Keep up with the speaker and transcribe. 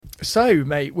So,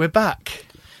 mate, we're back.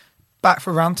 Back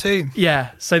for round 2.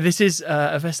 Yeah, so this is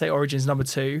Aveste Origins number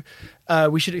 2.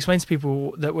 We should explain to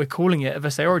people that we're calling it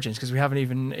Aveste Origins because we haven't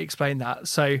even explained that.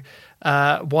 So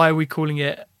why are we calling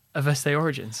it Aveste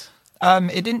Origins?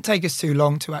 It didn't take us too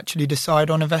long to actually decide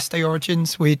on Aveste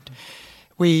Origins.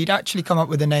 We'd actually come up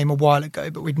with a name a while ago,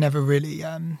 but we'd never really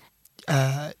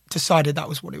decided that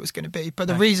was what it was going to be. But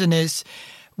the reason is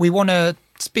we want to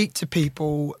speak to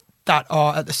people that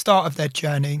are at the start of their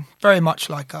journey, very much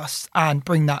like us, and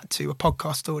bring that to a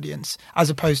podcast audience, as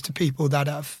opposed to people that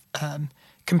have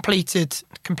completed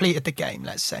the game,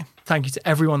 let's say. Thank you to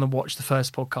everyone that watched the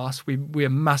first podcast. We are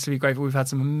massively grateful. We've had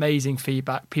some amazing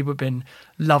feedback. People have been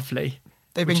lovely.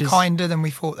 They've been kinder than we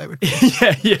thought they would be.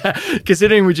 yeah.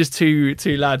 Considering we're just two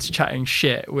lads chatting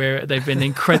shit, they've been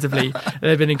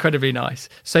incredibly nice.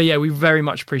 So yeah, we very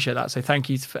much appreciate that. So thank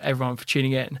you for everyone for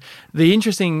tuning in. The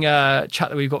interesting chat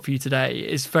that we've got for you today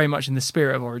is very much in the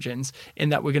spirit of Origins, in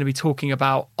that we're going to be talking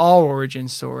about our origin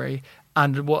story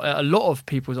and what a lot of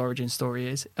people's origin story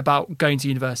is about going to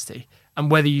university and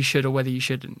whether you should or whether you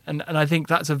shouldn't. And I think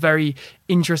that's a very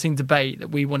interesting debate that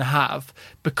we want to have,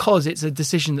 because it's a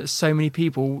decision that so many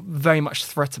people very much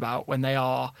fret about when they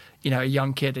are, a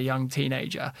young kid, a young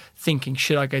teenager, thinking,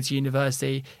 should I go to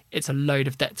university? It's a load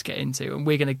of debt to get into. And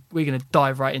we're gonna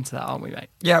dive right into that, aren't we, mate?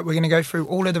 Yeah, we're going to go through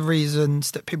all of the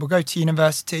reasons that people go to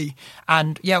university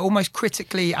and, almost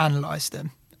critically analyse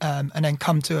them. And then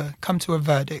come to a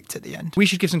verdict at the end. We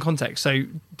should give some context. So,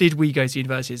 did we go to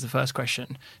university is the first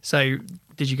question. So,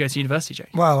 did you go to university, Jake?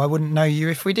 Well, I wouldn't know you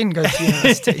if we didn't go to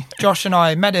university. Josh and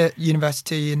I met at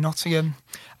university in Nottingham,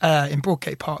 in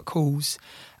Broadgate Park Halls.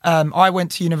 I went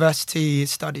to university,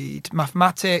 studied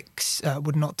mathematics.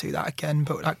 Would not do that again,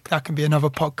 but that can be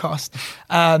another podcast.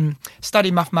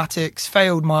 Studied mathematics,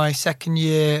 failed my second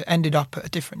year, ended up at a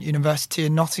different university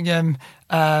in Nottingham.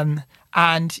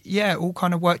 And all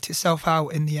kind of worked itself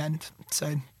out in the end.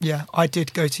 So, I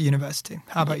did go to university.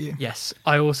 How about you? Yes,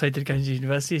 I also did go to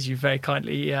university, as you very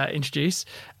kindly introduced.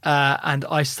 And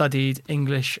I studied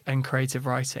English and creative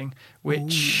writing,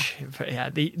 which,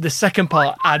 the second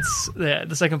part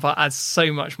adds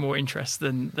so much more interest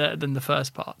than the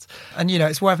first part. And,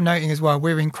 it's worth noting as well,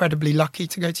 we're incredibly lucky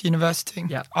to go to university.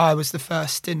 Yeah. I was the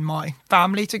first in my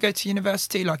family to go to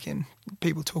university,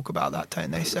 people talk about that,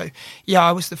 don't they? So,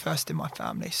 I was the first in my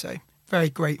family. So, very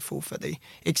grateful for the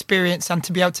experience and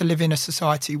to be able to live in a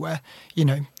society where,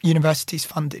 university's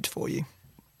funded for you.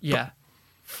 Yeah.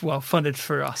 Well, funded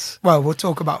for us. Well, we'll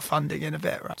talk about funding in a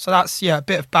bit, right? So that's, a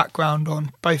bit of background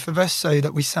on both of us so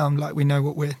that we sound like we know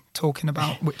what we're talking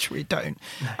about, which we don't.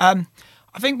 No.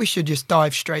 I think we should just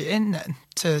dive straight in then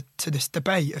to this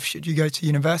debate of should you go to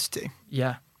university?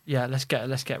 Yeah, let's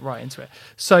get right into it.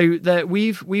 So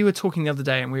we were talking the other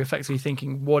day, and we were effectively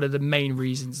thinking, what are the main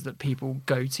reasons that people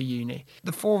go to uni?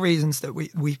 The 4 reasons that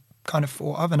we kind of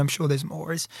thought of, and I'm sure there's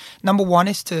more, is number 1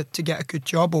 is to get a good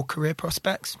job or career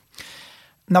prospects.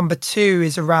 Number 2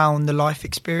 is around the life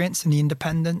experience and the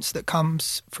independence that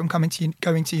comes from going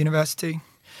to university.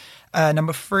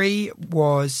 Number 3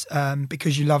 was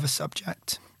because you love a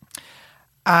subject.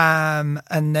 And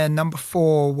then number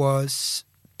 4 was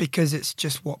because it's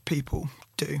just what people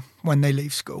do when they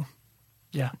leave school.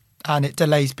 Yeah. And it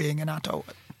delays being an adult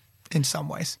in some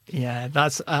ways. Yeah,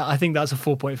 that's. I think that's a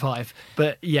 4.5.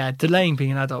 But yeah, delaying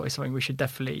being an adult is something we should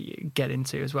definitely get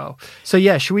into as well. So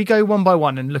yeah, should we go one by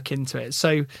one and look into it?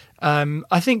 So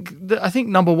I think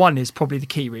number 1 is probably the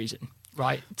key reason,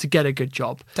 right? To get a good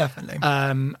job. Definitely.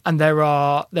 And there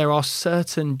are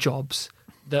certain jobs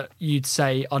that you'd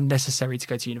say are necessary to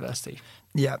go to university.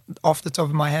 Yeah, off the top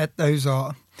of my head, those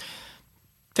are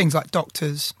things like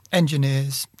doctors,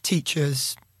 engineers,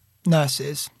 teachers,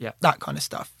 nurses, that kind of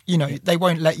stuff. They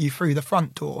won't let you through the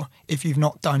front door if you've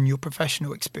not done your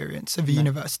professional experience of a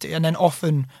university, and then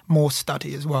often more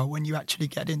study as well when you actually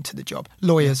get into the job.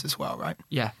 Lawyers as well, right?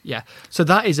 Yeah. So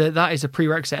that is a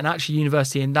prerequisite, and actually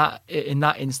university in that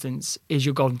instance is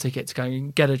your golden ticket to go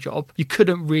and get a job. You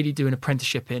couldn't really do an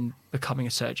apprenticeship in becoming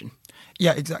a surgeon.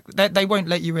 Yeah, exactly. They won't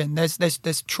let you in. There's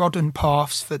trodden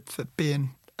paths for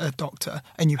being a doctor,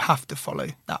 and you have to follow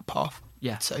that path.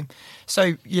 Yeah.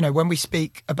 So when we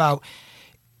speak about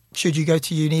should you go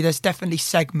to uni, there's definitely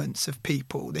segments of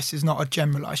people. This is not a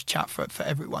generalised chat for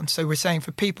everyone. So we're saying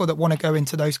for people that want to go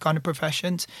into those kind of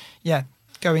professions,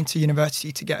 going to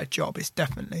university to get a job is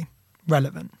definitely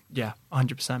relevant. Yeah,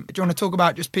 100%. Do you want to talk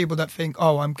about just people that think,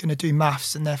 I'm going to do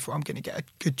maths and therefore I'm going to get a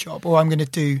good job, or I'm going to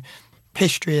do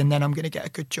history and then I'm going to get a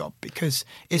good job, because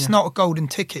it's not a golden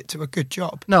ticket to a good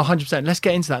job. No, 100%. Let's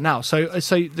get into that now. So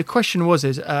the question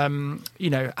is,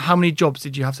 how many jobs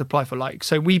did you have to apply for? Like,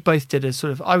 so we both did a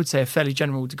sort of, I would say, a fairly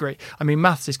general degree. I mean,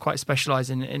 maths is quite specialised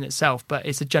in itself, but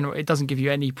it's a general. It doesn't give you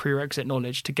any prerequisite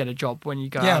knowledge to get a job when you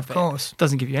go out of it. Of course. It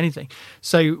doesn't give you anything.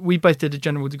 So we both did a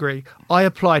general degree. I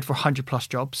applied for 100 plus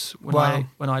jobs when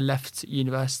I left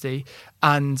university,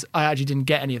 and I actually didn't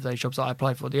get any of those jobs that I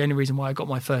applied for. The only reason why I got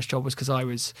my first job was because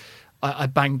I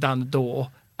banged down the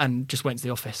door and just went to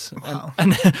the office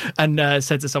and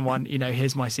said to someone,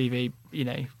 here's my CV,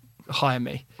 hire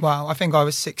me. Wow, I think I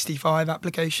was 65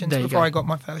 applications before I got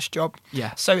my first job.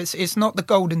 Yeah. So it's not the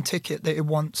golden ticket that it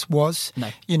once was.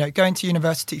 No. Going to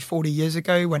university 40 years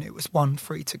ago, when it was 1,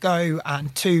 free to go,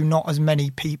 and 2, not as many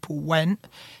people went,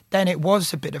 then it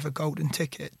was a bit of a golden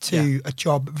ticket to a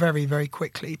job very, very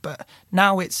quickly. But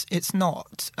now it's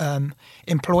not.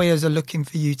 Employers are looking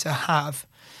for you to have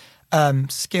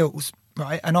skills,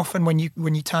 right? And often when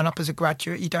you turn up as a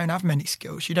graduate, you don't have many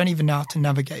skills. You don't even know how to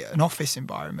navigate an office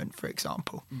environment, for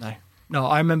example. No,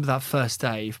 I remember that first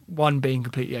day, one being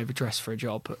completely overdressed for a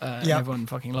job, and everyone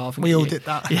fucking laughing. We all did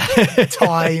that. Yeah.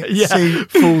 Tie,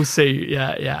 suit, full suit.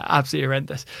 Yeah, absolutely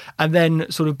horrendous. And then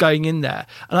sort of going in there,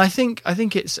 and I think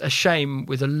it's a shame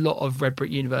with a lot of red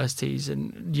brick universities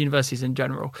and universities in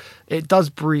general. It does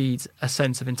breed a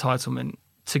sense of entitlement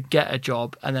to get a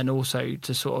job, and then also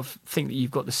to sort of think that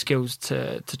you've got the skills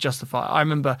to justify it. I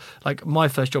remember, like, my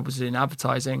first job was in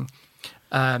advertising,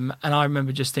 and I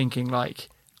remember just thinking, like,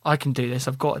 I can do this.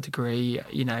 I've got a degree,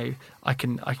 I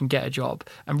can get a job.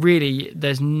 And really,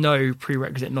 there's no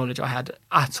prerequisite knowledge I had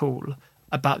at all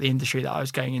about the industry that I was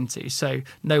going into. So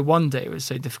no wonder it was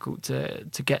so difficult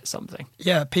to get something.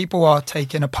 Yeah, people are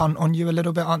taking a punt on you a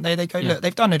little bit, aren't they? They go, look,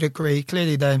 they've done a degree.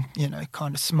 Clearly they're,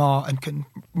 kind of smart and can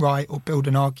write or build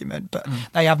an argument, but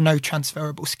they have no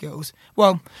transferable skills.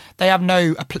 Well, they have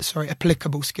no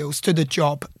applicable skills to the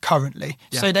job currently.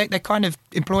 Yeah. So they kind of,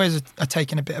 employers are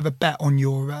taking a bit of a bet on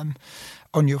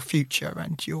your future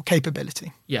and your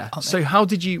capability. Yeah. So how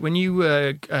did you, when you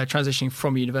were transitioning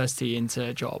from university into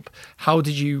a job, how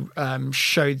did you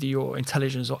show your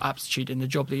intelligence or aptitude in the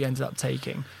job that you ended up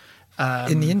taking?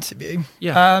 In the interview?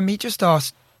 Yeah. He just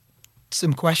asked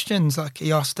some questions. Like,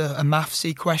 he asked a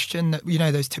mathsy question that,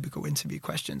 those typical interview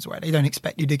questions where they don't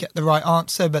expect you to get the right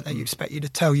answer, but they expect you to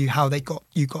tell you how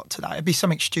you got to that. It'd be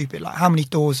something stupid like, how many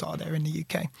doors are there in the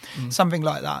UK? Something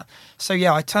like that. So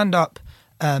yeah, I turned up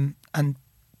and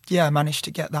I managed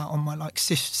to get that on my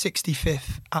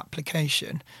 65th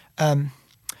application.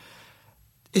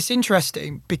 It's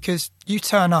interesting because you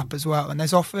turn up as well, and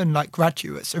there's often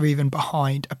graduates are even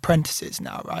behind apprentices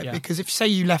now, right? Yeah. Because if say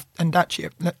you left, and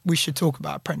actually we should talk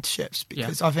about apprenticeships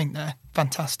because I think they're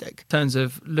fantastic. In terms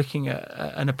of looking at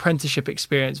an apprenticeship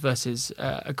experience versus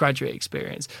a graduate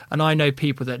experience, and I know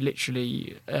people that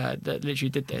literally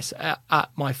did this at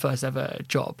my first ever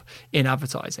job in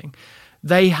advertising.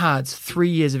 They had 3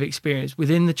 years of experience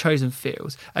within the chosen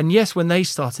fields. And yes, when they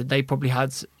started, they probably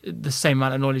had the same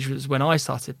amount of knowledge as when I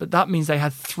started. But that means they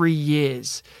had 3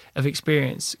 years of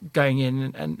experience going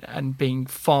in and being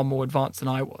far more advanced than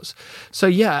I was. So,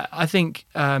 yeah, I think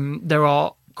there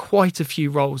are quite a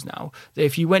few roles now that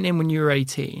if you went in when you were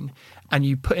 18 and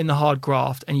you put in the hard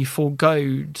graft and you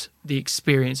foregoed the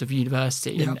experience of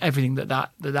university and everything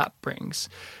that brings,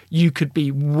 you could be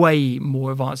way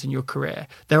more advanced in your career.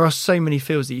 There are so many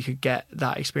fields that you could get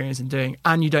that experience in doing,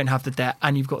 and you don't have the debt,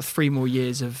 and you've got 3 more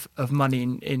years of money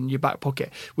in your back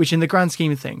pocket, which in the grand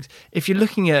scheme of things, if you're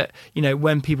looking at,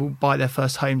 when people buy their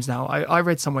first homes now, I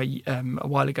read somewhere a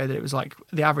while ago that it was like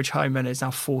the average homeowner is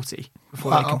now 40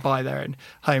 before they can buy their own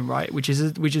home, right? Which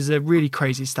is a really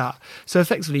crazy stat. So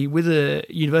effectively, with a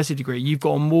university degree, you've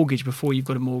got a mortgage before you've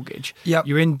got a mortgage. Yep.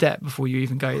 You're in debt before you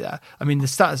even go there. I mean, the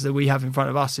stats that we have in front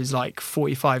of us is like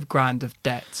 45 grand of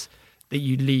debt that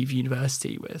you leave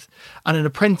university with. And an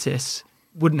apprentice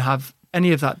wouldn't have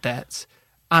any of that debt,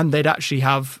 and they'd actually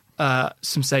have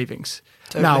some savings.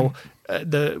 Totally. Now,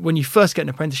 when you first get an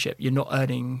apprenticeship, you're not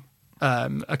earning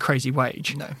a crazy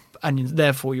wage. No. And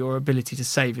therefore your ability to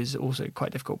save is also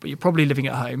quite difficult. But you're probably living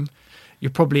at home.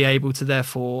 You're probably able to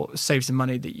therefore save some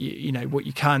money that you know what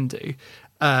you can do.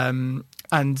 And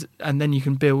then you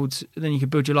can build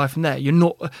your life from there. You're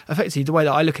not effectively, the way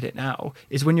that I look at it now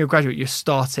is when you're a graduate, you're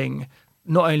starting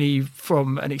not only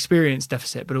from an experience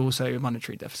deficit but also a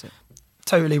monetary deficit.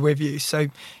 Totally with you. So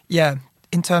yeah,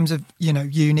 in terms of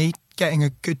uni, getting a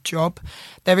good job,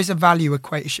 there is a value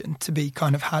equation to be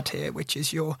kind of had here, which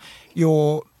is your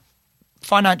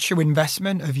financial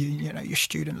investment of your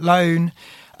student loan,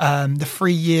 the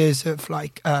 3 years of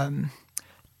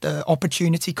the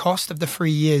opportunity cost of the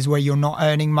 3 years where you're not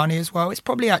earning money as well, it's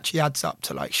probably actually adds up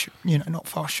to like, not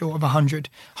far short of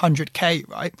 100K,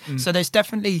 right? So there's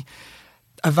definitely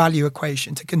a value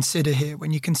equation to consider here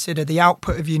when you consider the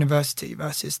output of university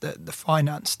versus the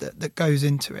finance that goes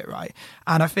into it, right?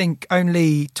 And I think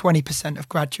only 20% of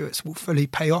graduates will fully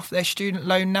pay off their student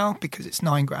loan now because it's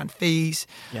 $9,000 fees.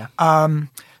 Yeah.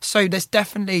 So there's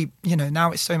definitely,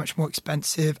 now it's so much more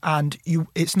expensive and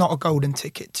it's not a golden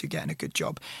ticket to getting a good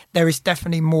job. There is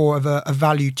definitely more of a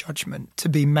value judgment to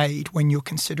be made when you're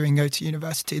considering go to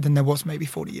university than there was maybe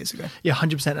 40 years ago. Yeah,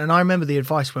 100%. And I remember the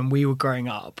advice when we were growing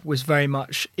up was very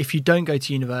much, if you don't go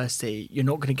to university, you're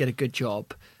not going to get a good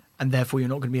job. And therefore, you're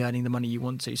not going to be earning the money you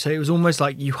want to. So it was almost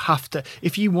like you have to,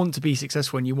 if you want to be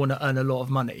successful and you want to earn a lot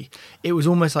of money, it was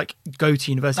almost like go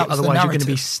to university, otherwise you're going to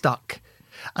be stuck.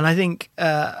 And I think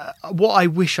what I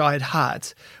wish I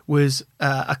had was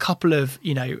a couple of,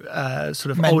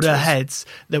 sort of mentors, older heads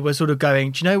that were sort of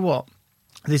going, do you know what?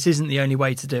 This isn't the only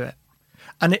way to do it.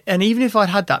 And even if I'd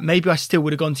had that, maybe I still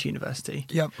would have gone to university.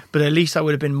 Yep. But at least I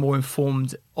would have been more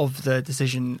informed of the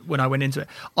decision when I went into it.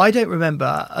 I don't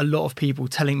remember a lot of people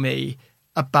telling me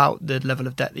about the level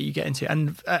of debt that you get into.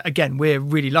 And again, we're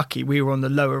really lucky. We were on the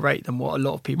lower rate than what a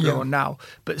lot of people are on now.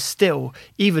 But still,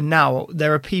 even now,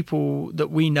 there are people that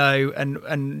we know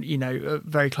and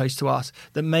very close to us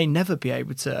that may never be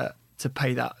able to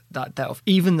pay that debt off,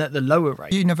 even at the lower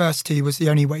rate. University was the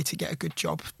only way to get a good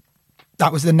job.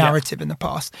 That was the narrative in the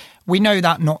past. We know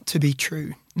that not to be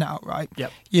true now, right?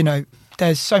 Yep.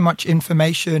 There's so much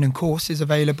information and courses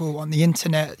available on the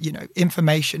internet.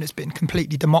 Information has been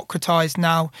completely democratized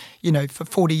now. For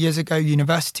 40 years ago,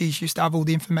 universities used to have all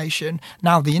the information.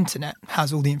 Now the internet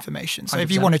has all the information. So 100%.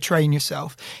 If you want to train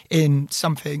yourself in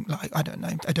something like, I don't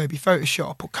know, Adobe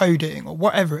Photoshop or coding or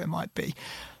whatever it might be,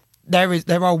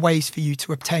 there are ways for you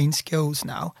to obtain skills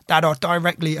now that are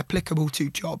directly applicable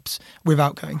to jobs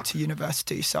without going to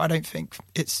university. So I don't think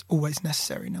it's always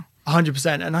necessary now.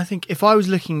 100%. And I think if I was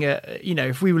looking at,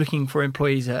 if we were looking for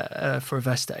employees for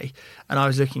Aveste and I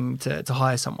was looking to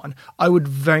hire someone, I would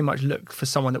very much look for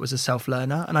someone that was a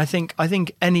self-learner. And I think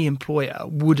any employer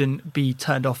wouldn't be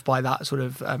turned off by that sort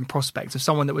of prospect of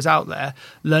someone that was out there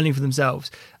learning for themselves.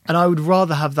 And I would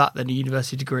rather have that than a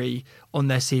university degree on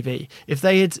their CV. If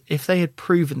they had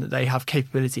proven that they have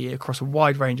capability across a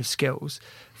wide range of skills,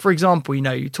 for example,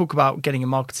 you talk about getting a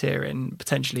marketeer in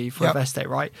potentially for Aveste,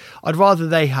 right? I'd rather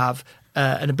they have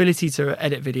an ability to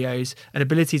edit videos, an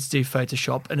ability to do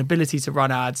Photoshop, an ability to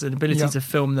run ads, an ability to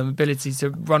film them, ability to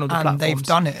run all the platforms. And they've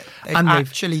done it. They've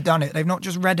actually done it. They've not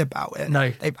just read about it. No.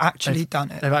 They've actually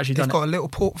done it. They've got a little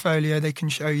portfolio they can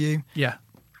show you. Yeah.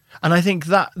 And I think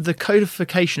that the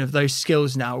codification of those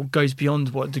skills now goes beyond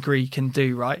what a degree can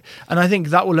do, right? And I think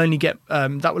that will only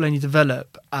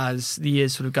develop as the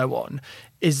years sort of go on,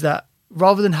 is that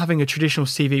rather than having a traditional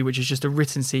CV, which is just a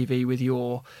written CV with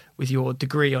your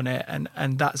degree on it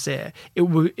and that's it, it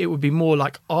would be more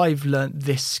like, I've learnt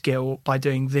this skill by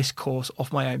doing this course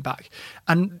off my own back.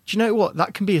 And do you know what?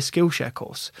 That can be a Skillshare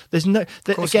course. There's no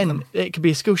again, it could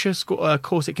be a Skillshare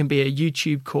course. It can be a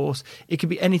YouTube course. It could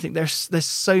be anything. There's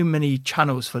so many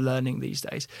channels for learning these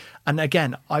days. And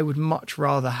again, I would much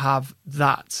rather have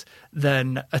that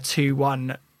than a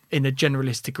 2-1 in a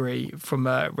generalist degree from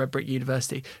Red Brick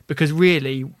University, because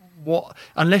really,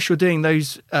 unless you're doing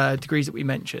those degrees that we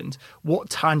mentioned, what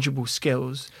tangible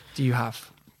skills do you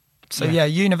have? So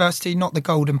university, not the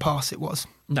golden pass it was.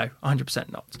 No,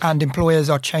 100% not. And employers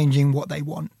are changing what they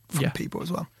want from people as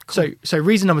well. Cool. So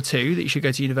reason number 2 that you should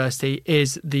go to university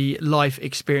is the life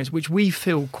experience, which we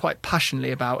feel quite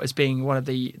passionately about as being one of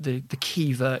the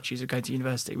key virtues of going to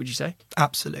university, would you say?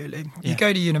 Absolutely. You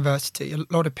go to university, a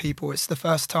lot of people, it's the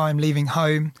first time leaving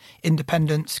home,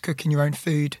 independence, cooking your own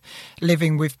food,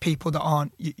 living with people that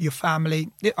aren't your family.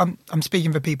 I'm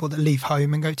speaking for people that leave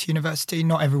home and go to university.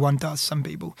 Not everyone does. Some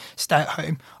people stay at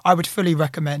home. I would fully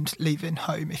recommend leaving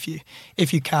home if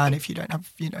you can, if you don't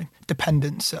have,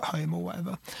 dependents at home or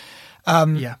whatever.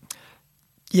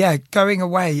 Going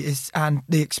away and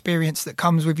the experience that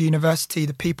comes with university,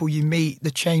 the people you meet,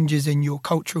 the changes in your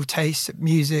cultural tastes,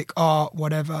 music, art,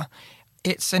 whatever.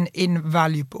 It's an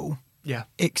invaluable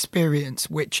experience,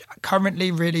 which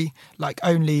currently really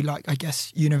only I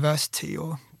guess university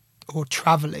or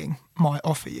traveling might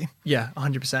offer you. Yeah,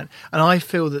 100%. And I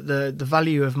feel that the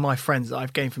value of my friends that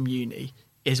I've gained from uni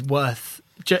is worth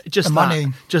just the money.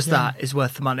 That is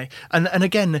worth the money. And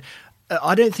again,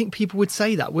 I don't think people would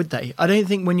say that, would they? I don't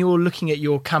think when you're looking at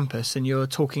your campus and you're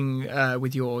talking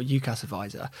with your UCAS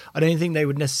advisor, I don't think they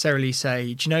would necessarily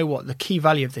say, do you know what, the key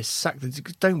value of this,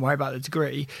 don't worry about the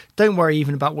degree. Don't worry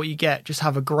even about what you get. Just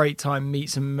have a great time, meet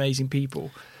some amazing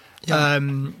people. Yeah.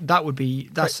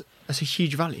 that's a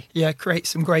huge value. Yeah, create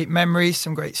some great memories,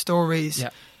 some great stories. Yeah.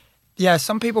 Yeah,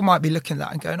 some people might be looking at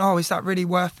that and going, oh, is that really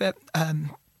worth it?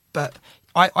 But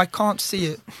I can't see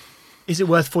it. Is it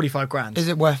worth 45 grand? Is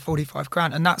it worth 45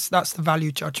 grand? And that's the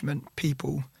value judgment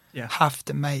people have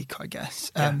to make, I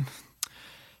guess.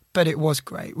 But it was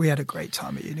great. We had a great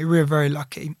time at uni. We were very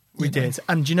lucky. We did.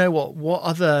 And do you know what? What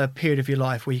other period of your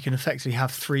life where you can effectively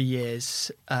have 3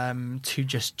 years to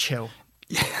just chill?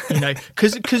 You know,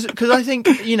 because I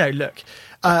think, you know, look,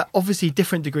 obviously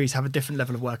different degrees have a different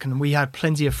level of work, and we had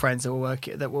plenty of friends that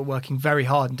were working very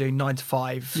hard and doing 9 to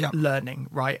 5 learning,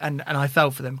 right? And I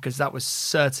fell for them because that was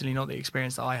certainly not the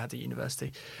experience that I had at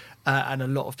university, and a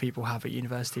lot of people have at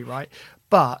university, right?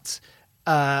 But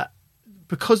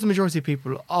because the majority of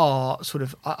people are sort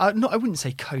of, I wouldn't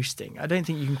say coasting. I don't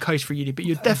think you can coast for uni, but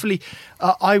you're definitely.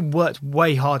 I worked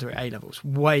way harder at A levels,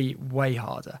 way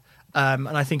harder. And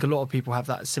I think a lot of people have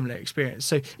that similar experience.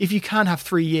 So if you can have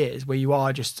 3 years where you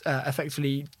are just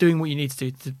effectively doing what you need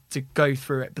to do to go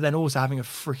through it, but then also having a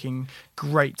freaking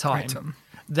great time,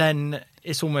 then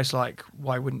it's almost like,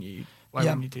 why wouldn't you? Why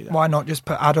wouldn't you do that? Why not just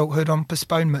put adulthood on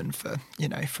postponement for,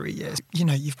 3 years? You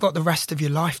know, you've got the rest of your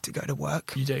life to go to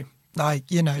work. You do.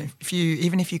 Like,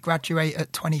 even if you graduate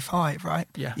at 25, right?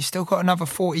 Yeah. You still got another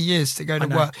 40 years to go to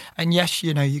work. And yes,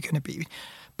 you're going to be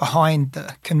behind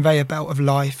the conveyor belt of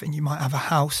life, and you might have a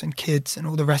house and kids and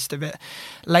all the rest of it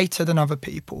later than other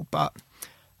people. But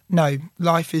no,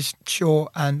 life is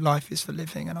short and life is for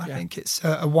living. And I think it's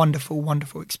a wonderful,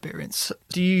 wonderful experience.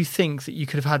 Do you think that you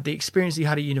could have had the experience that you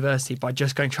had at university by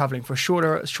just going travelling for a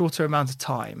shorter amount of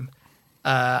time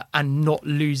and not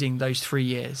losing those 3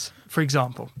 years, for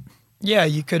example? Yeah,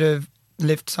 you could have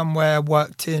lived somewhere,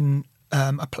 worked in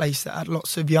a place that had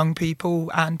lots of young people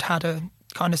and had a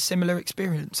kind of similar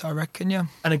experience, I reckon, yeah.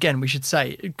 And again, we should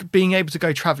say, being able to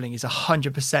go travelling is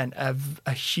 100%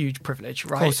 a huge privilege,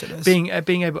 right? Of course it is.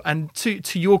 Being able, and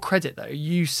to your credit though,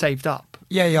 you saved up.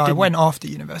 Yeah, I went after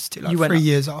university, like 3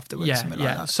 years afterwards, something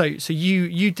like that. So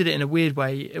you did it in a weird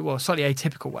way, well, slightly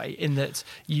atypical way, in that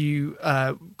you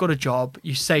got a job,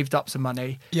 you saved up some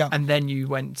money, and then you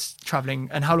went travelling.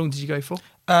 And how long did you go for?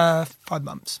 5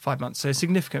 months. 5 months, so a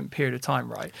significant period of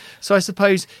time, right? So I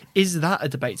suppose, is that a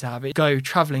debate to have? It go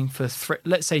travelling for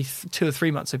let's say 2 or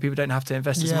 3 months, so people don't have to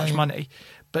invest as much money,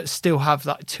 but still have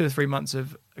that 2 or 3 months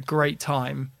of a great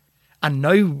time and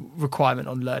no requirement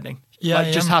on learning.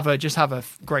 Just have a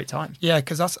great time. Yeah,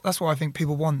 because that's what I think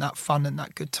people want, that fun and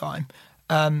that good time.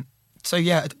 So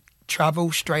yeah,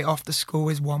 travel straight after school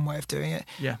is one way of doing it.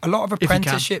 Yeah. A lot of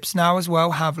apprenticeships now as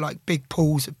well have like big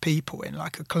pools of people in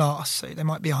like a class. So there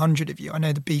might be 100 of you. I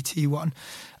know the BT one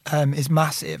is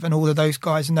massive, and all of those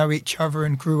guys know each other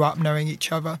and grew up knowing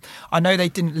each other. I know they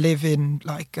didn't live in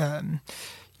like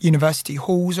university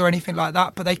halls or anything like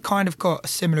that, but they kind of got a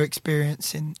similar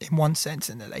experience in one sense,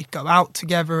 in that they go out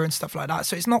together and stuff like that.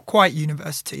 So it's not quite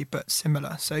university, but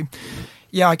similar. So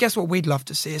yeah, I guess what we'd love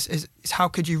to see is how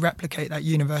could you replicate that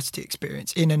university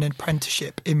experience in an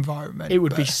apprenticeship environment? It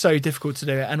would be so difficult to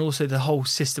do it, and also the whole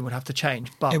system would have to change.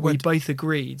 But we both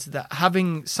agreed that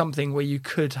having something where you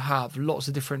could have lots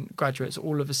of different graduates,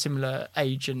 all of a similar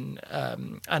age and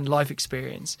life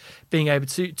experience, being able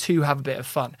to have a bit of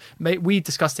fun. We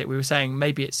discussed it. We were saying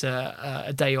maybe it's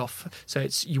a day off, so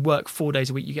it's you work 4 days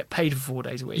a week, you get paid for 4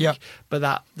 days a week.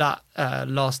 But that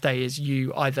last day is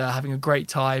you either having a great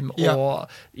time or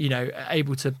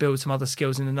able to build some other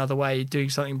skills in another way, doing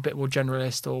something a bit more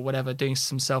generalist or whatever, doing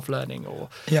some self-learning or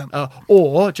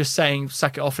just saying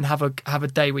sack it off and have a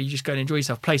day where you just go and enjoy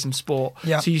yourself, play some sport.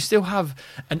 So you still have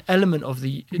an element of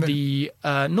the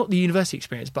not the university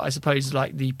experience, but I suppose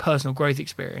like the personal growth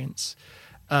experience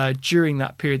during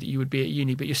that period that you would be at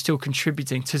uni, but you're still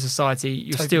contributing to society.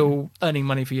 You're still earning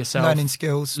money for yourself, learning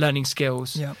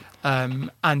skills,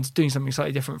 and doing something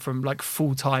slightly different from like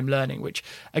full-time learning. Which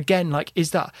again, like,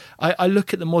 is that? I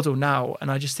look at the model now and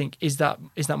I just think, is that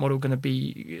model going to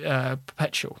be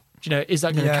perpetual? Do you know, is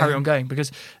that going to carry on going?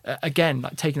 Because again,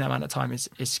 like taking that amount of time is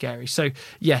scary. So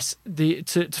yes, to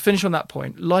finish on that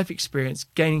point, life experience,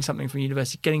 gaining something from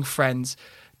university, getting friends,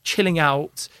 chilling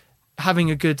out,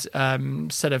 having a good set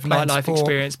of nightlife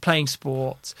experience, playing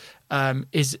sport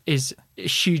is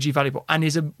hugely valuable, and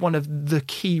is one of the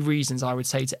key reasons I would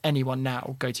say to anyone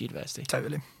now, go to university.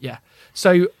 Totally. Yeah.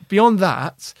 So beyond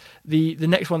that, the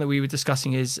next one that we were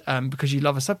discussing is because you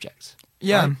love a subject.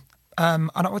 Yeah. Right? And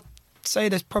I would say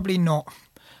there's probably not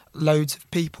loads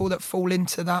of people that fall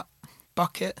into that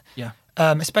bucket. Yeah.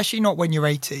 Especially not when you're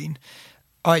 18.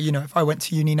 if I went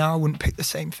to uni now, I wouldn't pick the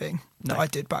same thing that I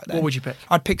did back then. What would you pick?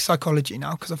 I'd pick psychology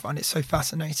now because I find it so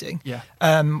fascinating. Yeah.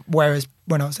 Whereas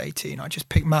when I was 18, I just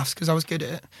picked maths because I was good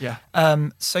at it. Yeah.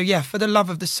 So yeah, for the love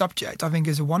of the subject, I think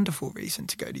is a wonderful reason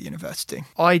to go to university.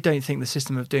 I don't think the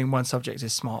system of doing one subject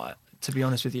is smart, to be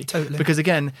honest with you. Totally. Because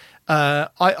again,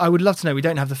 I would love to know. We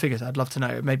don't have the figures. I'd love to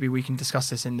know. Maybe we can discuss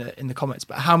this in the comments.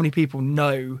 But how many people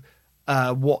know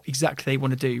what exactly they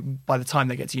want to do by the time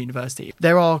they get to university?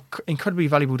 There are incredibly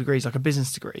valuable degrees, like a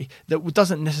business degree, that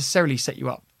doesn't necessarily set you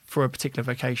up for a particular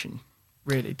vocation.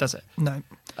 Really, does it? No.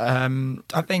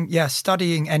 I think,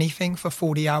 studying anything for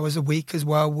 40 hours a week as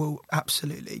well will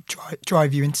absolutely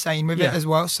drive you insane with it as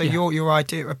well. So your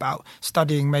idea about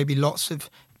studying maybe lots of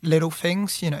little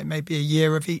things, maybe a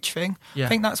year of each thing, I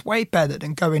think that's way better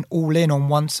than going all in on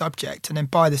one subject and then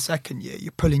by the second year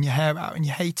you're pulling your hair out and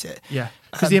you hate it. Yeah,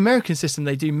 because the American system,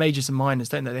 they do majors and minors,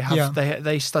 don't they? They have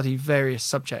they study various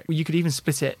subjects. You could even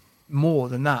split it more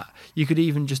than that. You could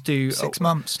even just do 6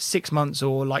 months. 6 months,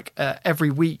 or like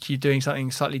every week you're doing something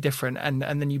slightly different, and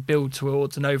then you build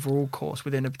towards an overall course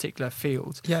within a particular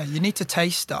field. Yeah, you need to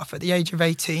taste stuff. At the age of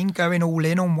 18, going all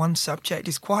in on one subject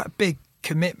is quite a big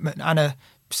commitment and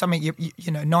something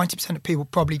 90% of people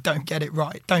probably don't get it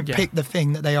right, don't pick the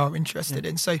thing that they are interested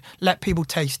in. So let people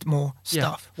taste more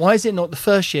stuff. Why is it not the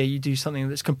first year you do something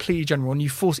that's completely general and you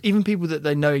force even people that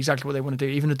they know exactly what they want to do,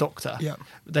 even a doctor,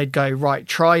 they'd go, right,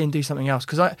 try and do something else?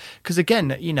 Because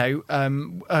again, a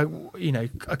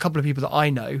couple of people that I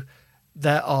know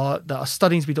that are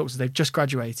studying to be doctors, they've just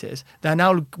graduated, they're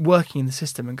now working in the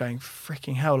system and going,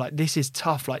 freaking hell, like this is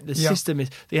tough, like the system is,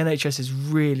 the NHS is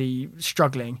really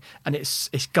struggling, and it's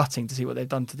gutting to see what they've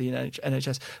done to the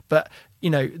NHS. But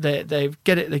they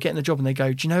get in the job and they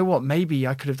go, do you know what, maybe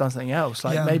I could have done something else,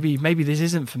 like maybe this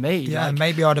isn't for me.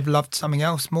 Maybe I'd have loved something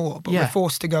else more, but we're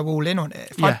forced to go all in on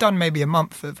it. If I'd done maybe a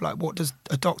month of like, what does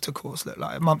a doctor course look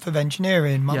like, a month of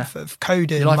engineering, month of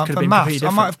coding, month of maths, I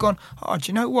might have gone, do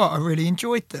you know what, I really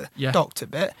enjoyed the doctor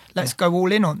bit, let's go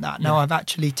all in on that. Now I've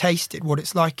actually tasted what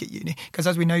it's like at uni, because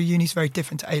as we know, uni's very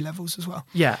different to A-levels as well.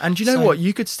 And you know what,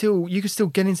 you could still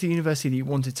get into the university that you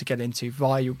wanted to get into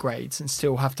via your grades and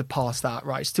still have to pass that,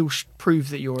 right? Still prove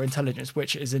that your intelligence,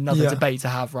 which is another debate to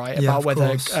have, right, about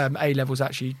whether A-levels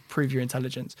actually prove your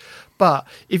intelligence. But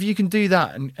if you can do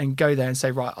that and go there and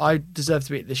say, right, I deserve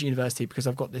to be at this university because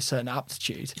I've got this certain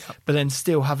aptitude, but then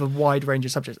still have a wide range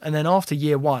of subjects, and then after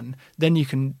year one, then you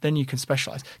can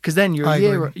specialize, because then you're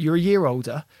a year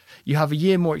older, you have a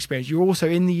year more experience, you're also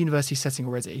in the university setting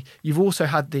already, you've also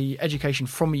had the education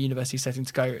from a university setting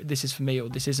to go, this is for me or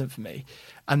this isn't for me,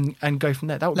 and go from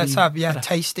there. That would have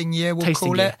tasting year, we'll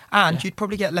call it, and you'd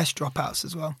probably get less dropouts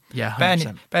as well.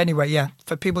 100%. But anyway,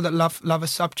 for people that love a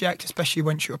subject, especially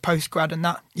once you're a postgrad and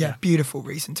that, beautiful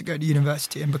reason to go to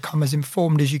university and become as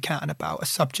informed as you can about a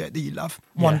subject that you love.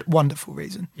 Wonderful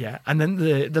reason. And then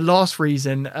the last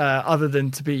reason, other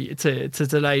than to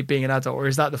delay being an adult, or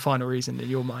is that the final reason in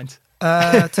your mind?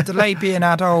 To delay being an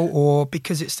adult, or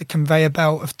because it's the conveyor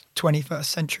belt of 21st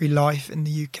century life in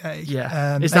the UK.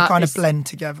 They blend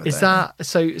together. Is that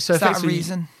so? Is that a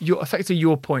reason? Effectively,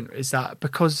 your point is that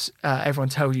because everyone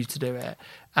tells you to do it,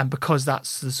 and because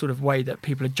that's the sort of way that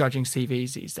people are judging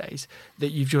CVs these days, that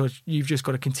you've just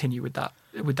got to continue with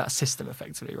that system,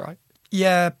 effectively, right?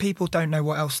 Yeah, people don't know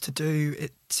what else to do.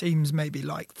 It seems maybe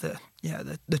like the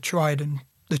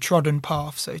trodden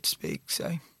path, so to speak.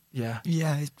 So.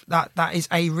 That is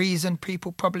a reason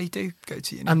people probably do go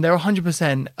to uni. And there are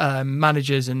 100%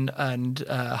 managers and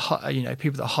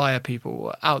people that hire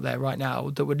people out there right now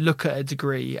that would look at a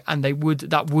degree and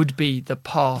that would be the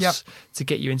pass to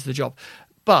get you into the job.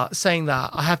 But saying that,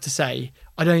 I have to say,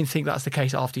 I don't think that's the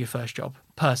case after your first job,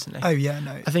 personally. Oh yeah,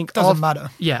 no. I think it doesn't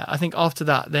matter. Yeah, I think after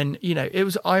that, then it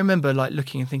was. I remember like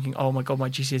looking and thinking, oh my god,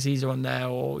 my GCSEs are on there,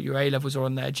 or your A levels are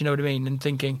on there. Do you know what I mean? And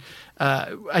thinking,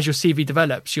 as your CV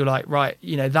develops, you're like, right,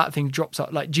 that thing drops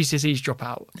out. Like GCSEs drop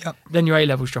out, then your A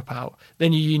levels drop out,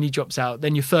 then your uni drops out,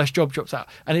 then your first job drops out,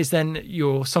 and it's then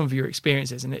some of your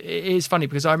experiences. And it is funny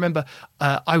because I remember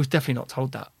I was definitely not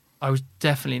told that. I was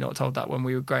definitely not told that when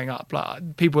we were growing up.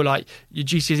 Like, people were like, your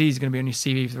GCSEs is going to be on your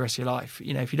CV for the rest of your life.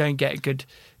 If you don't get good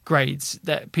grades,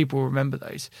 that people will remember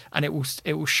those, and it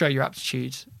will show your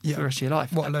aptitude for the rest of your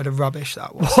life. What a load of rubbish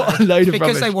that was. What a load of because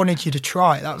rubbish. They wanted you to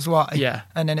try. That was why. Yeah.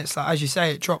 And then it's like, as you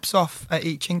say, it drops off at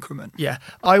each increment. Yeah.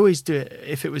 I always do it.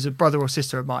 If it was a brother or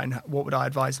sister of mine, what would I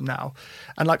advise them now?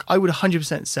 And like, I would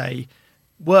 100% say,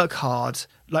 work hard.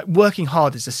 Like, working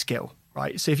hard is a skill,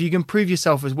 right? So if you can prove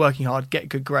yourself as working hard, get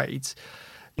good grades,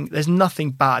 there's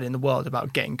nothing bad in the world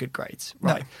about getting good grades,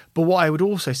 right? No. But what I would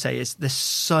also say is there's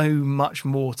so much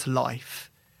more to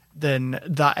life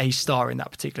that A star in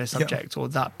that particular subject or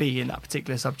that B in that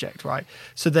particular subject, right?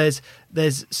 So there's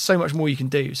so much more you can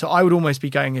do. So I would almost be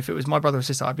going, if it was my brother or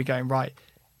sister, I'd be going, right,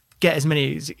 get as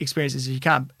many experiences as you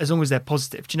can, as long as they're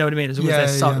positive. Do you know what I mean? As long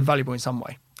as they're valuable in some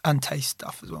way. And taste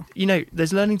stuff as well. You know,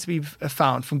 there's learning to be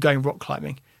found from going rock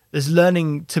climbing. There's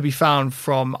learning to be found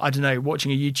from, I don't know,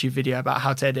 watching a YouTube video about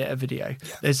how to edit a video.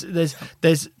 Yeah.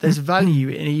 There's value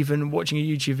in even watching a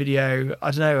YouTube video,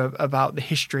 I don't know, about the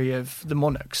history of the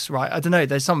monarchs, right? I don't know.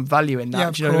 There's some value in that.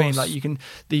 Yeah, do you know what I mean? Like you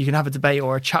can have a debate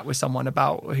or a chat with someone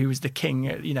about who was the king,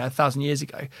 1,000 years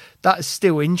ago. That is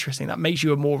still interesting. That makes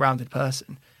you a more rounded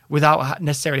person without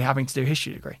necessarily having to do a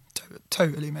history degree.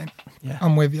 Totally, mate. Yeah.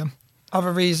 I'm with you.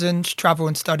 Other reasons, travel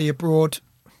and study abroad.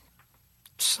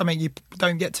 Something you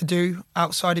don't get to do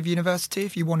outside of university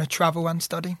if you want to travel and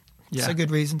study. It's a good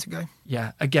reason to go.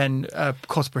 Yeah, again,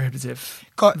 cost prohibitive.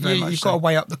 You've got to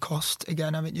weigh up the cost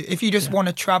again, haven't you? If you just want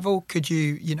to travel, could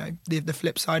you, the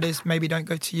flip side is maybe don't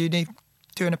go to uni,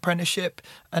 do an apprenticeship,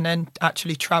 and then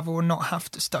actually travel and not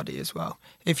have to study as well.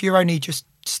 If you're only just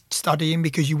studying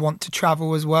because you want to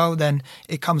travel as well, then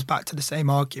it comes back to the same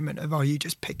argument of, are you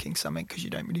just picking something because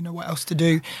you don't really know what else to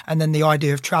do? And then the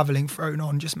idea of travelling thrown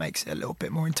on just makes it a little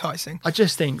bit more enticing. I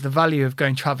just think the value of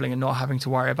going travelling and not having to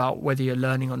worry about whether you're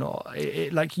learning or not,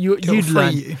 you'd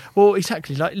learn. Well,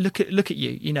 exactly. Like look at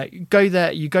you. Go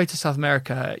there. You go to South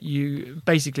America. You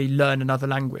basically learn another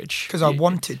language because I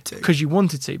wanted to. Because you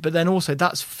wanted to, but then also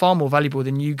that's far more valuable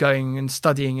than you going and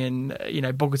studying in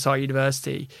Bogota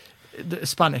University.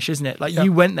 Spanish, isn't it? Like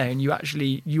you went there and you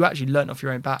actually learnt off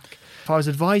your own back. If I was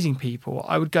advising people,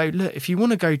 I would go, look, if you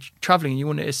want to go traveling and you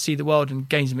want to see the world and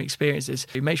gain some experiences,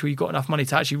 make sure you've got enough money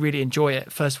to actually really enjoy it,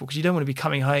 first of all, because you don't want to be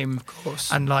coming home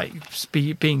and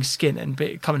being skint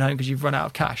and coming home because you've run out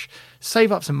of cash.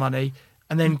 Save up some money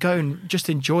and then go and just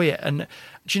enjoy it. And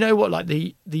do you know what? Like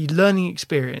the learning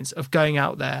experience of going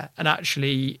out there and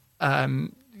actually,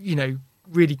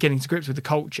 really getting to grips with the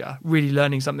culture, really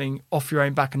learning something off your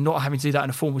own back and not having to do that in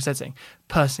a formal setting,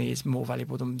 personally is more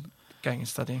valuable than going and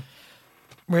studying.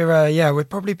 We're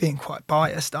probably being quite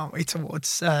biased, aren't we,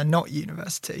 towards not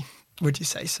university? Would you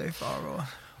say so far? Or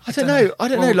I don't know.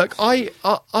 Like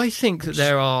I think that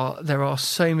there are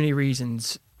so many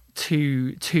reasons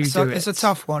to do it. It's a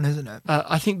tough one, isn't it?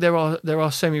 I think there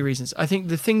are so many reasons. I think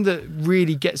the thing that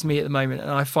really gets me at the moment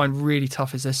and I find really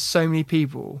tough is there's so many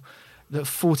people that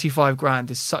 45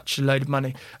 grand is such a load of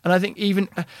money. And I think even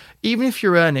if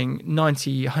you're earning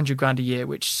 90, 100 grand a year,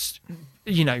 which,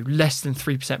 less than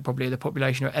 3% probably of the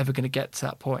population are ever going to get to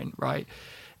that point, right?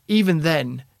 Even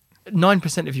then,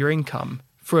 9% of your income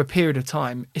for a period of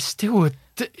time is still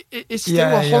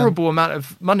a horrible amount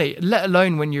of money, let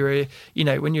alone when you're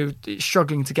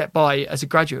struggling to get by as a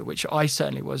graduate, which I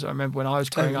certainly was. I remember when I was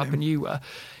growing up and you were.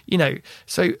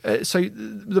 So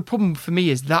the problem for me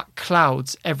is that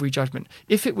clouds every judgment.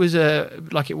 If it was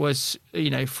like it was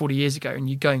 40 years ago and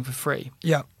you're going for free,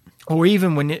 or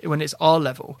even when it's our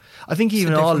level, I think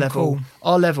even our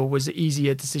level was an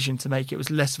easier decision to make. It was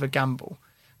less of a gamble.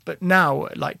 But now,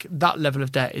 like, that level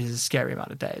of debt is a scary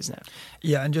amount of debt, isn't it?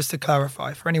 Yeah, and just to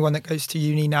clarify, for anyone that goes to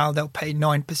uni now, they'll pay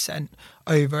 9%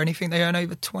 over anything they earn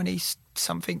over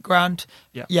 20-something grand.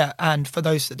 Yeah, and for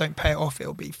those that don't pay it off,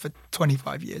 it'll be for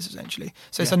 25 years, essentially.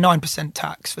 So it's a 9%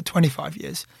 tax for 25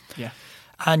 years. Yeah.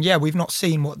 And we've not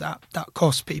seen what that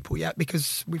costs people yet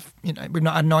because we've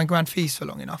not had 9 grand fees for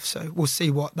long enough. So we'll see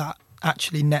what that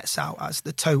actually nets out as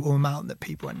the total amount that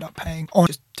people end up paying.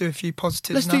 Just do a few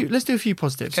positives. Let's do a few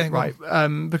positives, okay, right?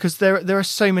 Because there are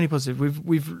so many positives.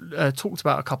 We've talked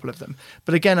about a couple of them,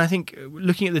 but again, I think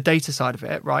looking at the data side of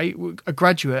it, right? A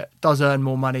graduate does earn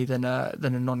more money than a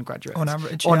non-graduate on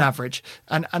average. On average,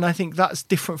 and I think that's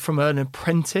different from an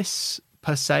apprentice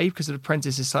per se, because an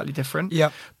apprentice is slightly different.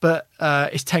 Yeah. But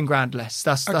it's 10 grand less.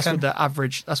 That's what the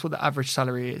average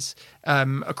salary is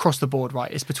across the board,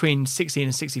 right? It's between 16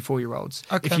 and 64-year-olds.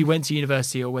 Okay. If you went to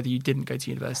university or whether you didn't go to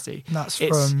university,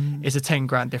 it's a 10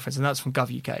 grand difference, and that's from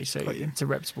GovUK, so it's a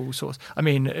reputable source. I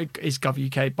mean, is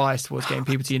GovUK biased towards getting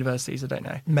people to universities? I don't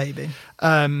know. Maybe.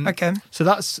 Okay. So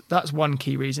that's one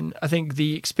key reason. I think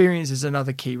the experience is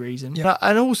another key reason. Yeah.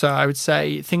 And also, I would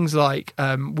say things like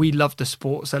we love the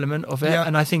sports element of it. Yeah.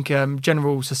 And I think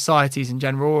general societies in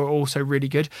general are also really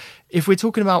good. If we're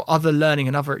talking about other learning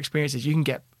and other experiences, you can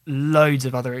get loads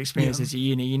of other experiences at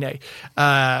uni.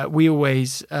 I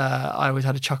always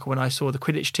had a chuckle when I saw the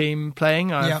Quidditch team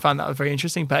playing. I found that very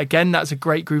interesting. But again, that's a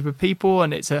great group of people,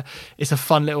 and it's a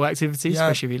fun little activity,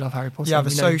 especially if you love Harry Potter. You have a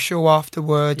social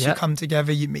afterwards. You come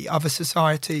together. You meet other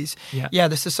societies. Yeah,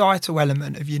 the societal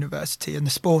element of university and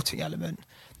the sporting element.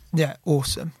 Yeah,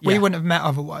 awesome. We Yeah. wouldn't have met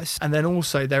otherwise. And then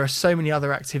also there are so many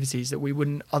other activities that we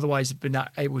wouldn't otherwise have been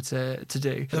able to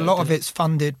do. A lot of it's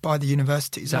funded by the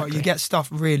universities. Like, Exactly. you get stuff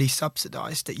really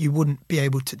subsidised that you wouldn't be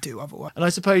able to do otherwise. And I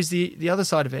suppose the other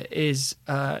side of it is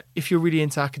if you're really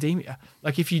into academia,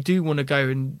 like if you do want to go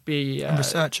and be A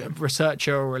researcher. a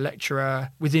researcher or a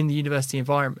lecturer within the university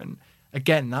environment,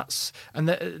 again, that's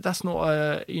not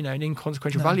an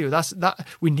inconsequential No. value. That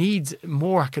we need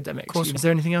more academics. Of course. Is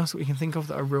there anything else that we can think of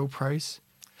that are real pros?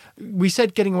 We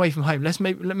said getting away from home. Let's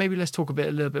talk a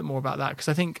little bit more about that, because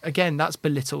I think again that's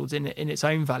belittled in its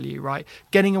own value, right?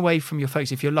 Getting away from your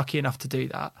folks, if you're lucky enough to do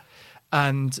that,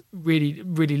 and really,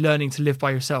 really learning to live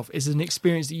by yourself is an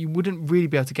experience that you wouldn't really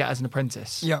be able to get as an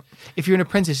apprentice. Yeah. If you're an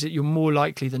apprentice, you're more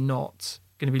likely than not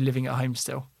going to be living at home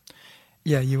still.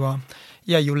 Yeah, you are.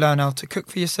 Yeah, you'll learn how to cook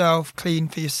for yourself, clean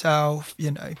for yourself,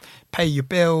 pay your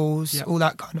bills, Yeah. all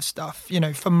that kind of stuff.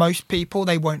 For most people,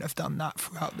 they won't have done that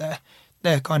throughout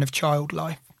their kind of child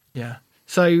life. Yeah.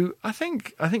 So I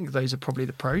think those are probably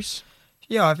the pros.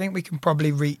 Yeah, I think we can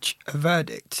probably reach a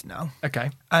verdict now. Okay.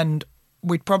 And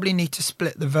we'd probably need to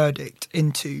split the verdict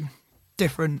into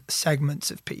different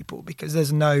segments of people, because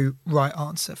there's no right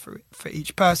answer for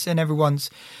each person. Everyone's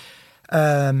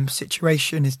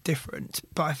situation is different.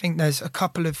 But I think there's a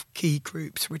couple of key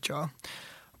groups, which are,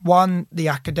 one, the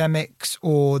academics,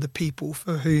 or the people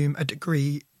for whom a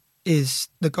degree is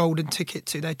the golden ticket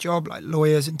to their job, like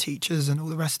lawyers and teachers and all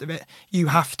the rest of it. You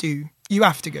have to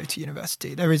go to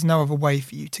university. There is no other way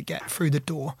for you to get through the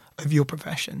door of your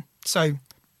profession. So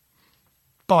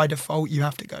by default, you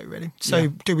have to go, really. So Yeah.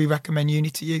 do we recommend uni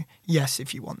to you? Yes,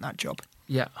 if you want that job.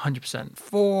 Yeah, 100%.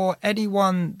 For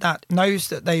anyone that knows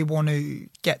that they want to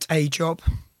get a job,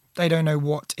 they don't know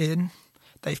what in,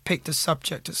 they've picked a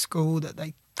subject at school that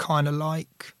they kind of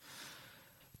like,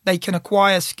 they can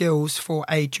acquire skills for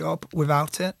a job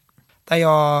without it. They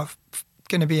are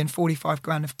going to be in 45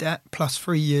 grand of debt plus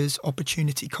 3 years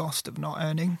opportunity cost of not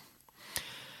earning.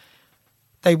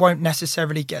 They won't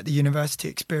necessarily get the university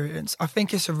experience. I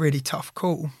think it's a really tough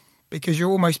call, because you're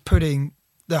almost putting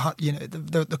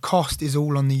the cost is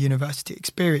all on the university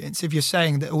experience. If you're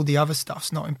saying that all the other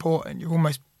stuff's not important, you're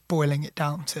almost boiling it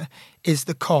down to, is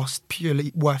the cost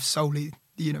purely worth solely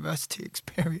the university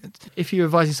experience? If you're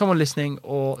advising someone listening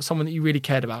or someone that you really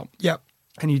cared about, Yep.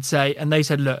 and they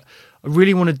said, look, I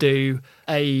really want to do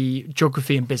a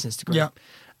geography and business degree. Yeah.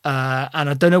 And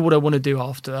I don't know what I want to do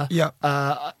after. Yeah.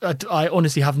 I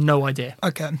honestly have no idea.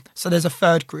 Okay. So there's a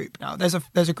third group now. There's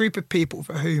a group of people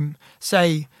for whom,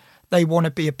 say, they want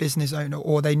to be a business owner,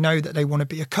 or they know that they want to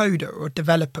be a coder or a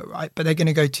developer, right? But they're going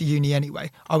to go to uni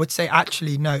anyway. I would say,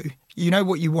 actually, no. You know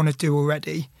what you want to do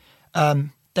already.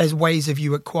 There's ways of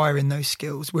you acquiring those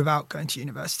skills without going to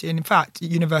university. And in fact,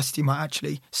 university might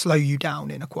actually slow you down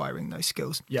in acquiring those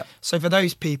skills. Yeah. So for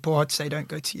those people, I'd say don't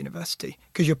go to university,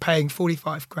 because you're paying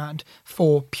 45 grand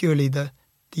for purely the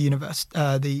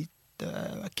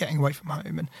getting away from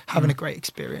home and having a great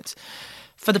experience.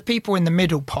 For the people in the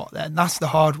middle pot, then, that's the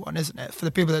hard one, isn't it? For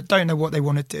the people that don't know what they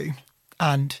want to do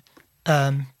and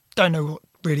don't know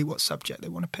what subject they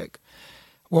want to pick,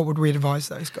 what would we advise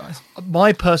those guys?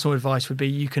 My personal advice would be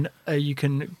you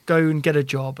can go and get a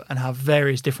job and have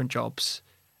various different jobs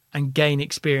and gain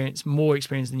more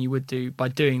experience than you would do by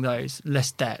doing those,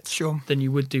 less debt Sure. than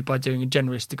you would do by doing a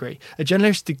generalist degree. A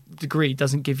generalist degree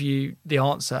doesn't give you the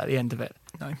answer at the end of it.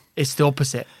 No. It's the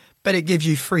opposite. But it gives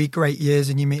you 3 great years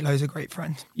and you meet loads of great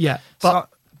friends. Yeah,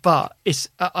 but it's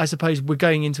I suppose we're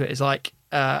going into it as like,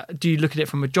 do you look at it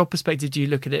from a job perspective? Do you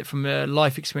look at it from a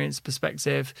life experience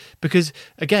perspective? Because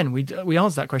again, we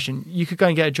answered that question. You could go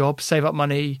and get a job, save up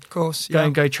money, Of course, go yeah.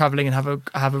 and go traveling, and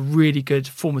have a really good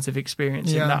formative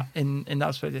experience Yeah. in that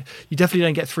perspective. You definitely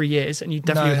don't get 3 years, and you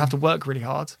definitely No. would have to work really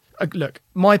hard. Look,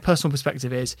 my personal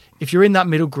perspective is if you're in that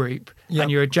middle group Yep.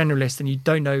 and you're a generalist and you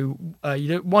don't know,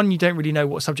 you don't really know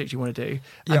what subject you want to do,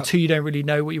 and Yep. 2, you don't really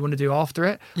know what you want to do after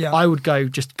it. Yep. I would go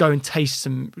and taste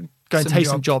some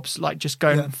jobs. Like just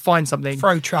go Yeah. and find something.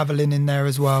 Throw travelling in there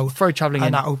as well. Throw traveling in.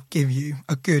 And that'll give you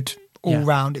a good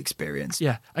all-round experience.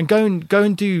 Yeah, and go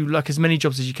and do like as many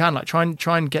jobs as you can. Like try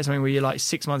and get something where you're like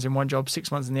 6 months in one job,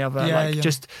 6 months in the other. Yeah, like yeah.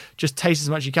 just taste as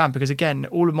much as you can, because again,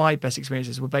 all of my best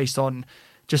experiences were based on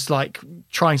just like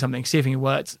trying something, see if it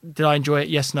worked. Did I enjoy it?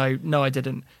 Yes, no, I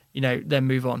didn't. Then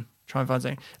move on. Try and find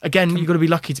something. Again, you've got to be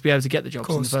lucky to be able to get the jobs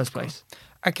in the first place.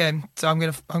 Okay, so I'm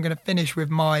gonna finish with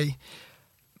my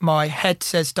head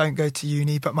says don't go to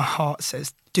uni, but my heart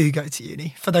says do go to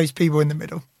uni, for those people in the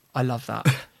middle. I love that.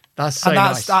 That's so and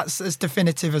nice. That's as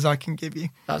definitive as I can give you.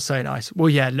 That's so nice. Well,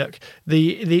 yeah, look,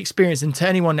 the experience, and to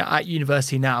anyone at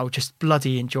university now, just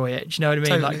bloody enjoy it. Do you know what I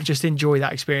mean? Totally. Like, just enjoy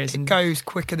that experience. It goes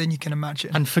quicker than you can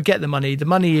imagine. And forget the money. The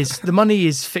money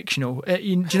is fictional. Do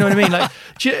you know what I mean? Like,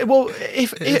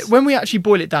 if when we actually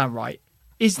boil it down, right,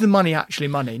 is the money actually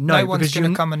money? No one's going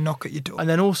to come and knock at your door. And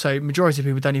then also, majority of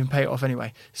people don't even pay it off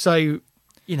anyway. So,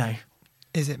 you know.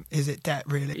 Is it debt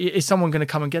really? Is someone going to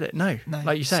come and get it? No.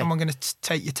 Like you say. Is someone going to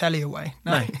take your telly away?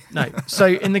 No. So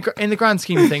in the grand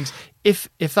scheme of things, if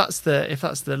that's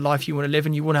the life you want to live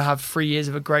and you want to have 3 years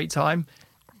of a great time,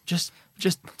 just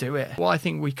do it. What I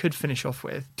think we could finish off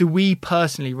with: do we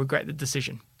personally regret the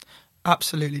decision?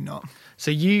 Absolutely not.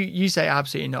 So you say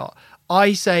absolutely not.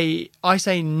 I say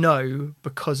no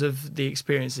because of the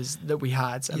experiences that we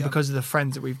had and because of the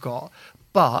friends that we've got.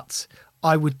 But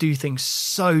I would do things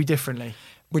so differently.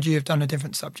 Would you have done a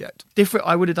different subject?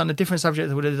 I would have done a different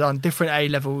subject. I would have done different A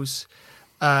levels,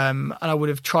 and I would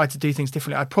have tried to do things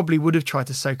differently. I probably would have tried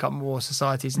to soak up more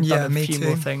societies and done a few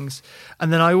more things.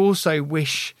 And then I also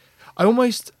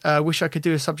almost wish I could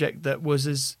do a subject that was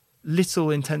as little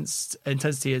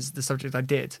intensity as the subject I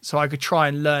did, so I could try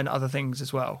and learn other things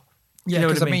as well. Yeah,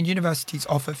 because I mean, universities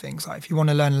offer things like if you want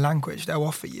to learn a language, they'll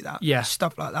offer you that. Yeah.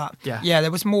 Stuff like that. Yeah. There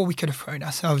was more we could have thrown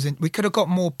ourselves in. We could have got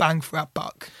more bang for our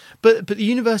buck. But the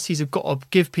universities have got to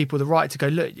give people the right to go,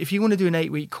 look, if you want to do an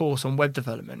 8-week course on web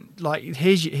development, like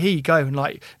here you go, and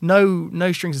like no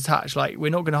strings attached. Like, we're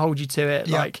not going to hold you to it.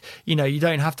 Yeah. Like, you know, you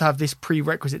don't have to have this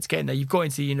prerequisite to get in there. You've got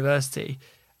into the university,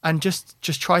 and just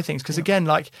try things. Because again,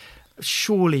 like,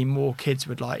 surely more kids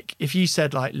would, like, if you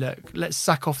said like, look, let's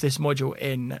sack off this module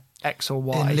in X or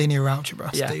Y. In linear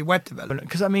algebra, web development.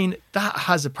 Because I mean, that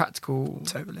has a practical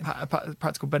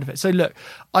benefit. So look,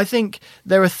 I think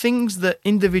there are things that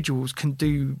individuals can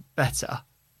do better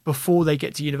before they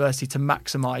get to university to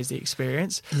maximise the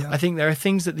experience. Yeah. I think there are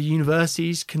things that the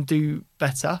universities can do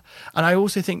better. And I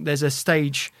also think there's a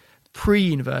stage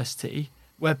pre-university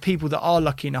where people that are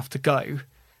lucky enough to go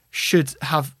should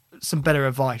have some better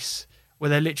advice,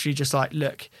 where they're literally just like,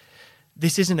 look,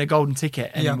 this isn't a golden ticket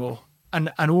anymore. Yeah.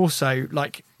 And also,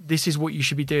 like, this is what you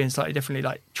should be doing slightly differently.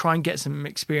 Like, try and get some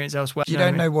experience elsewhere. You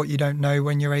don't know what you don't know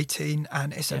when you're 18,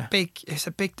 and it's a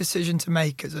big decision to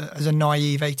make as a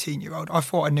naive 18-year-old. I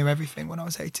thought I knew everything when I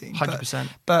was 18. 100%.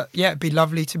 But yeah, it'd be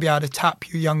lovely to be able to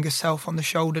tap your younger self on the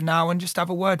shoulder now and just have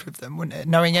a word with them, wouldn't it?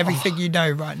 Knowing everything you know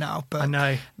right now. But I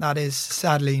know that is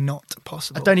sadly not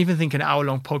possible. I don't even think an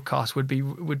hour-long podcast would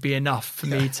be enough for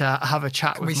me to have a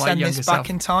chat with my younger self. Can we send this back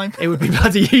in time? It would be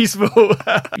bloody useful.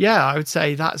 Yeah, I would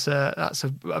say that's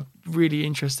a really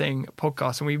interesting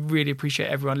podcast, and we really appreciate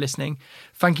everyone listening.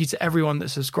 Thank you to everyone that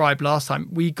subscribed last time.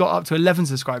 We got up to 11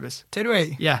 subscribers. Did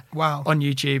we? Yeah. Wow. On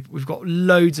YouTube. We've got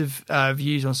loads of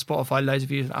views on Spotify, loads of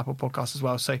views on Apple Podcasts as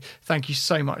well. So thank you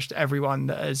so much to everyone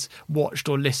that has watched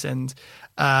or listened.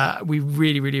 We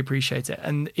really, really appreciate it.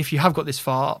 And if you have got this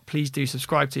far, please do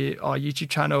subscribe to our YouTube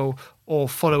channel or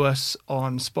follow us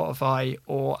on Spotify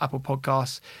or Apple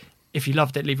Podcasts. If you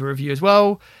loved it, leave a review as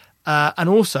well. And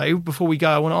also, before we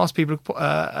go, I want to ask people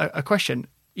a question.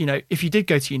 You know, if you did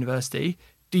go to university,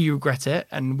 do you regret it?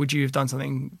 And would you have done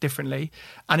something differently?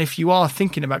 And if you are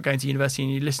thinking about going to university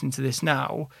and you listen to this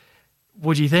now,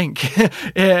 what do you think?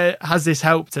 Has this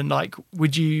helped? And like,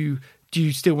 do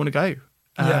you still want to go?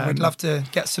 Yeah, we'd love to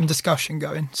get some discussion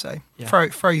going. So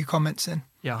throw your comments in.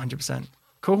 Yeah, 100%.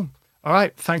 Cool. All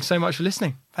right. Thanks so much for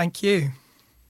listening. Thank you.